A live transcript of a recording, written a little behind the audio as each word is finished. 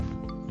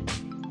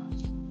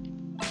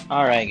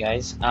Alright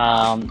guys,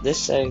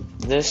 this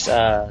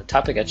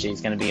topic actually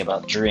is going to be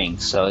about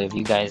drinks, so if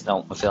you guys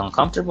don't feel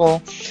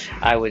uncomfortable,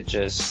 I would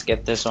just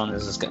skip this one.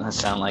 This is going to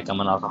sound like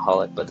I'm an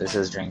alcoholic, but this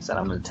is drinks that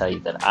I'm going to tell you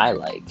that I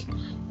like,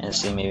 and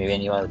see maybe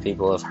any other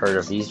people have heard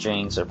of these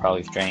drinks or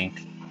probably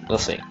drank. We'll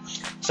see.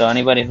 So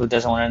anybody who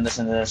doesn't want to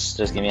listen to this,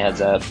 just give me a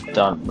heads up.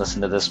 Don't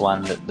listen to this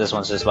one. This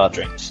one's just about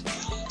drinks.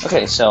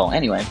 Okay, so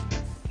anyway,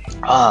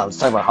 let's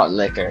talk about hot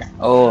liquor.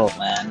 Oh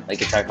man, I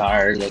could talk about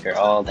hard liquor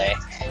all day.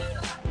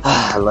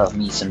 I love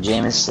me some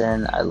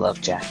Jameson. I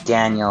love Jack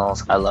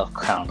Daniels. I love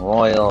Crown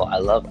Royal. I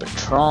love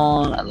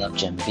Patron. I love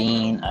Jim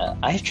Beam.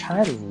 I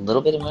tried a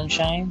little bit of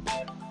moonshine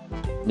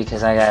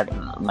because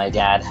my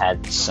dad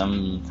had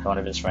one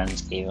of his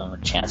friends gave him a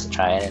chance to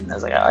try it, and I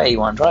was like, oh, you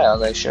want to try it? I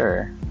was like,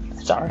 sure.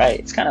 It's alright.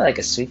 It's kind of like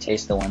a sweet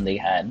taste, the one they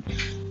had.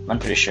 I'm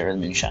pretty sure the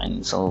moonshine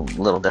is a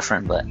little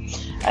different, but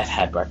I've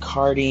had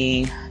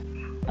Bacardi.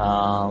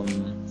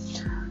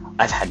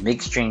 I've had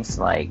mixed drinks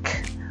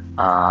like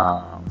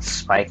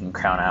Spike and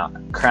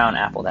Crown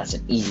Apple. That's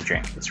an easy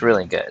drink. It's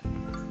really good.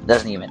 It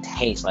doesn't even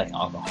taste like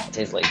alcohol. It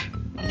tastes like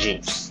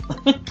juice.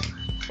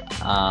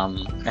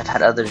 I've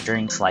had other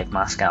drinks like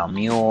Moscow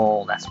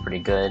Mule. That's pretty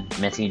good.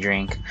 Minty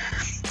drink.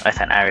 I've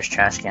had Irish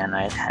Trash Can.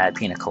 I've had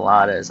Pina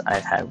Coladas.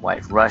 I've had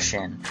White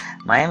Russian.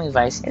 Miami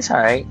Vice. It's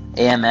alright.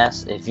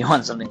 AMS. If you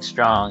want something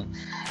strong.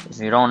 If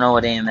you don't know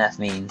what AMF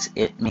means,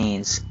 it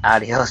means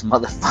adios,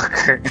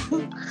 motherfucker.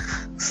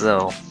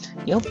 So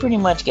you'll pretty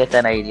much get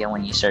that idea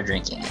when you start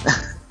drinking it.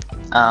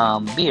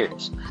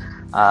 Beers.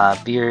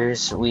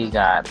 Beers, we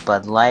got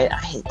Bud Light.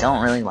 I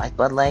don't really like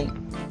Bud Light.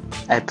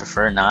 I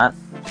prefer not.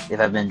 If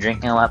I've been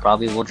drinking a lot,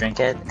 probably will drink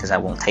it because I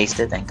won't taste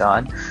it, thank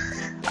God.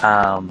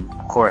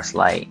 Coors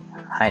Light,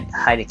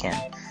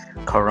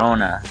 Heineken,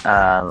 Corona,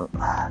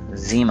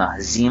 Zima.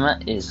 Zima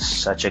is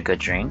such a good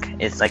drink.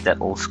 It's like that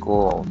old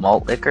school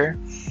malt liquor.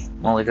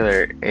 Malt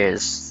liquor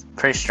is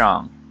pretty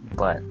strong,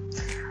 but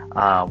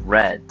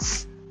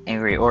Reds,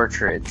 Angry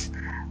Orchards,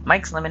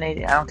 Mike's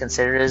Lemonade. I don't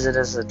consider it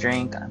as a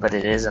drink, but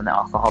it is an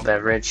alcohol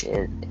beverage.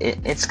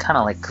 It's kind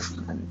of like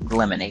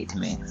lemonade to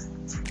me.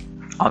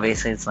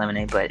 Obviously, it's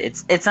lemonade, but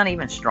it's not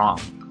even strong.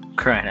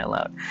 Crying out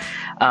loud.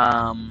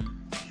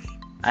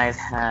 I've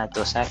had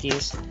Dos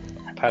Equis.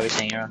 I'm probably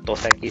saying it wrong.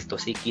 Dos Equis,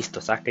 Dos Equis,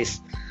 Dos Equis.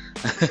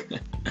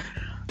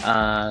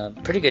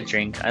 Pretty good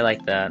drink. I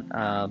like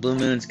that. Blue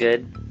Moon's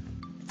good.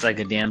 It's like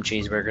a damn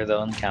cheeseburger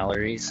though in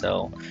calories.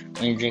 So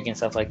when you're drinking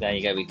stuff like that,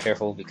 you gotta be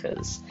careful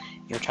because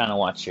you're trying to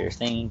watch your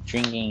thing.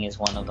 Drinking is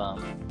one of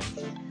them.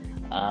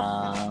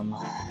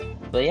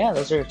 But yeah,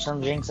 those are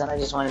some drinks that I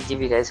just wanted to give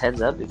you guys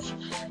heads up if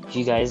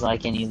you guys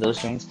like any of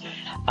those drinks.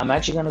 I'm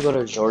actually gonna go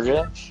to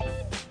Georgia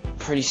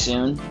pretty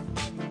soon.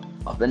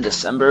 Up in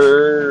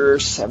December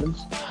 7th.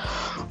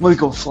 We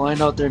go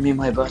flying out there, me and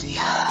my buddy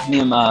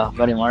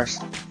Mars.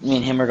 Me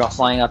and him are going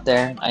flying out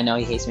there. I know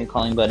he hates me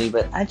calling buddy,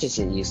 but I just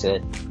get used to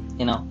it,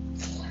 you know.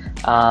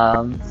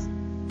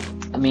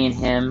 Me and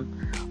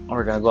him,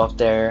 we're gonna go up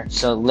there.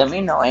 So let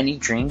me know any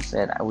drinks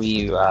that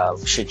we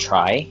should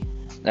try.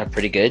 They're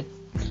pretty good.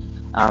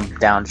 I'm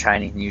down to try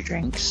any new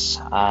drinks.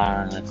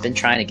 I've been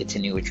trying to get to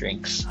newer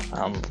drinks.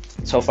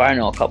 So far I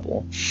know a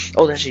couple.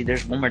 Oh, actually,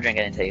 there's one more drink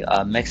I didn't tell you.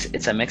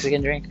 It's a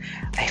Mexican drink.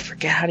 I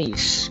forget how do you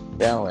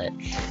spell it.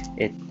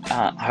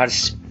 How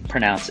to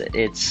pronounce it.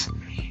 It's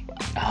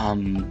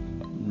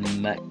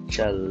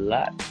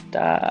michelada.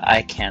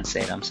 I can't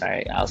say it. I'm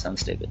sorry. I'll sound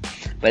stupid.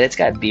 But it's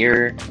got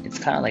beer. It's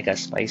kind of like a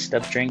spiced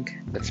up drink,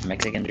 but it's a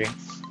Mexican drink.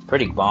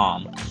 Pretty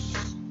bomb.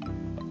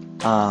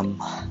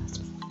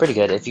 Pretty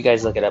good. If you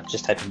guys look it up,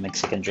 just type in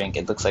Mexican drink.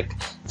 It looks like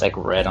it's like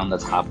red on the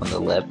top on the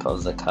lip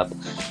of the cup,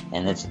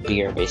 and it's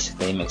beer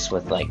basically mixed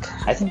with like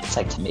I think it's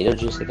like tomato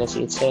juice. I guess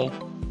you'd say,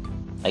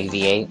 like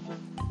V8,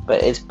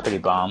 but it's pretty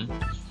bomb.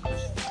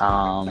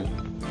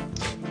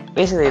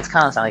 Basically, it's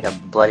kind of like a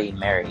Bloody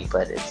Mary,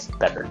 but it's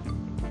better.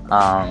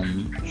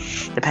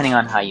 Depending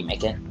on how you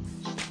make it.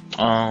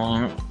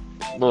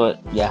 But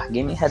yeah,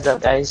 give me a heads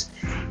up, guys.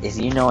 If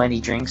you know any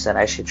drinks that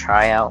I should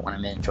try out when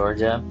I'm in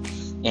Georgia.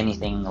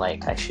 Anything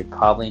like I should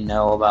probably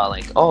know about,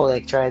 like, oh,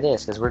 like try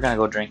this because we're gonna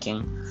go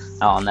drinking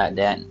on that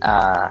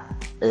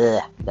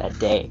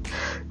day.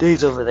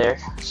 Days over there.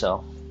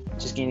 So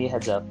just give me a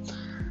heads up.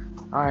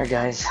 All right,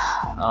 guys.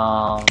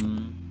 I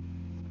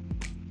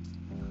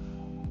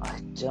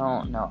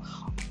don't know.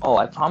 Oh,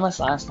 I promised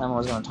last time I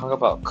was gonna talk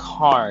about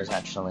cars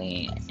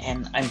actually,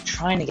 and I'm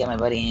trying to get my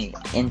buddy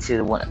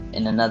into one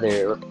in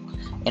another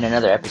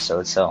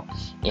episode. So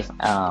if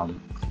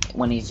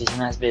when he's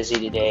not busy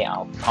today,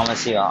 I'll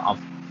promise you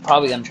I'm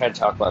probably gonna try to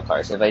talk about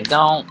cars. If I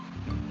don't,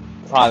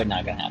 probably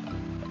not gonna happen.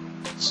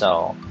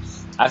 So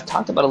I've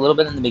talked about a little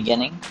bit in the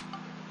beginning.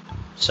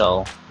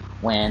 So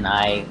when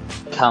I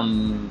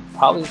come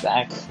probably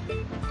back,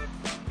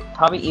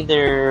 probably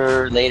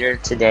either later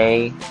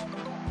today.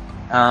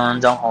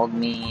 Don't hold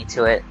me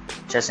to it,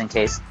 just in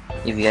case.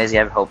 If you guys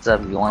have hopes up,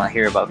 if you want to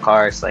hear about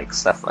cars, like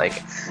stuff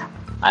like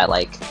I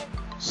like.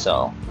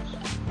 So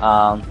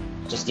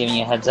just giving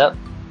you a heads up.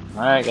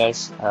 Alright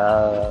guys,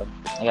 I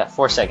got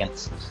 4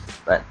 seconds,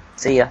 but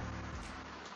see ya.